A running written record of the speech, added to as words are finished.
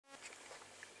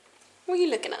What are you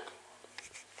looking at?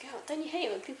 God, don't you hate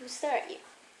it when people stare at you?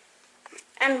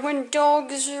 And when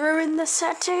dogs ruin the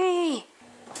city!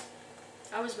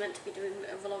 I was meant to be doing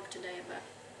a vlog today, but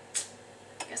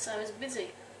I guess I was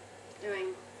busy doing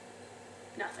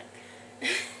nothing.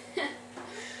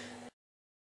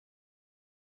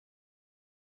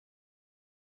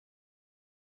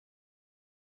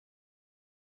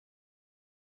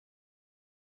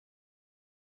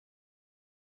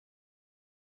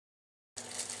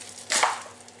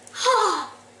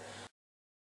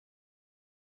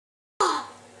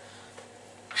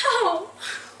 How?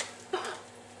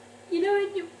 You know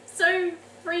when you're so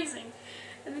freezing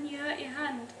and then you hurt your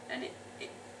hand and it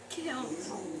kills.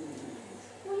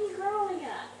 What are you growling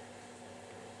at?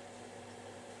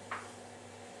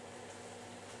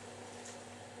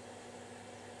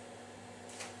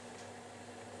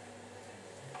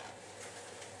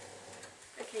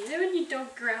 Okay, you know when your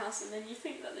dog growls and then you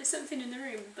think that there's something in the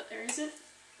room, but there isn't?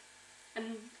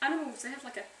 And animals, they have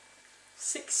like a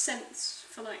sixth sense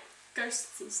for like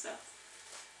ghosts and stuff.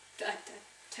 I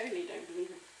totally don't believe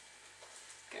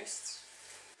in ghosts.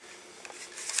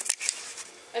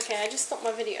 Okay, I just stopped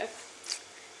my video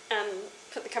and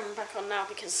put the camera back on now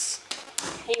because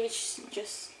Hamish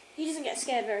he doesn't get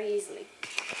scared very easily.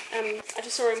 I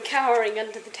just saw him cowering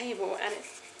under the table and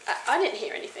I didn't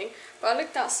hear anything, but I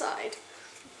looked outside.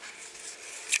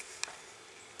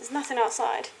 There's nothing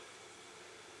outside.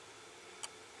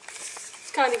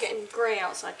 It's kind of getting grey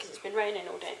outside because it's been raining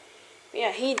all day. But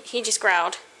yeah, he just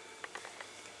growled.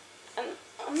 And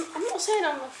I'm not saying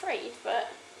I'm afraid,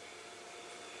 but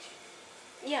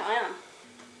yeah, I am.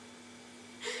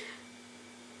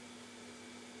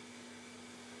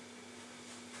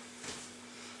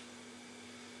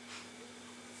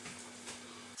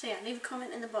 So yeah, leave a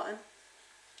comment in the bottom,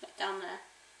 like down there.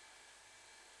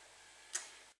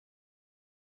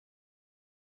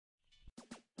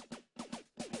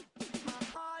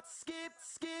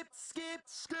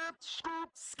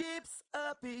 Skips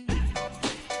a beat.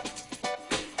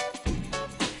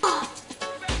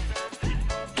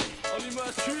 Olly,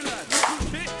 Murs, highland.